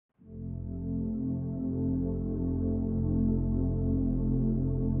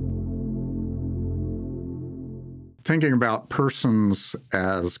Thinking about persons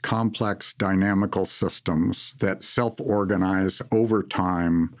as complex dynamical systems that self-organize over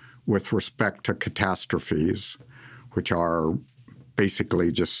time with respect to catastrophes, which are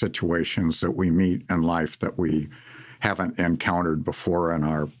basically just situations that we meet in life that we haven't encountered before and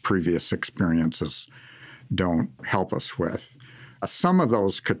our previous experiences don't help us with. Some of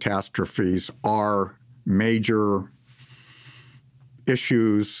those catastrophes are major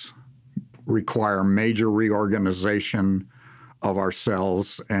issues, require major reorganization of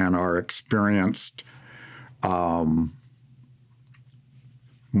ourselves and are experienced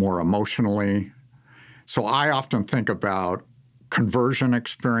more emotionally. So I often think about conversion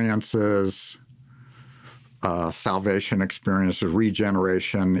experiences, salvation experiences,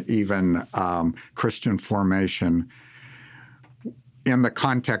 regeneration, even Christian formation in the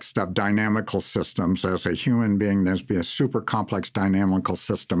context of dynamical systems. As a human being, there's been a super complex dynamical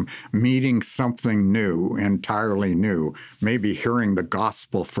system meeting something new, entirely new, maybe hearing the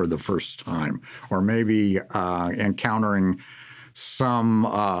gospel for the first time, or maybe encountering some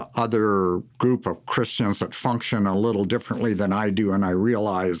other group of Christians that function a little differently than I do, and I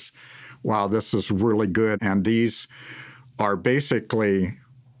realize, wow, this is really good. And these are basically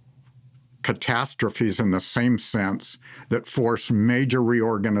catastrophes in the same sense that force major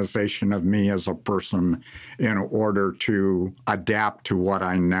reorganization of me as a person in order to adapt to what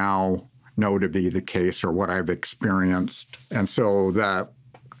I now know to be the case or what I've experienced. And so that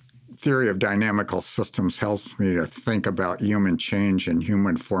theory of dynamical systems helps me to think about human change and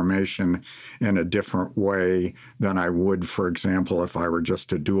human formation in a different way than I would, for example, if I were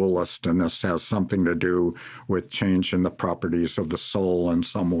just a dualist, and this has something to do with change in the properties of the soul in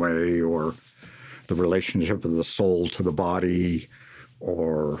some way, or the relationship of the soul to the body,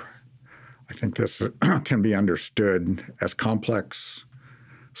 or I think this can be understood as complex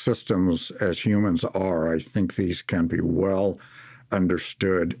systems as humans are. I think these can be well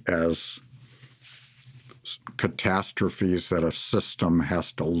understood as catastrophes that a system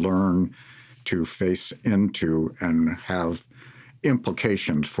has to learn to face into and have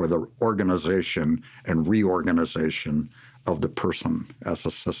implications for the organization and reorganization of the person as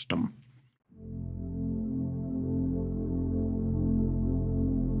a system.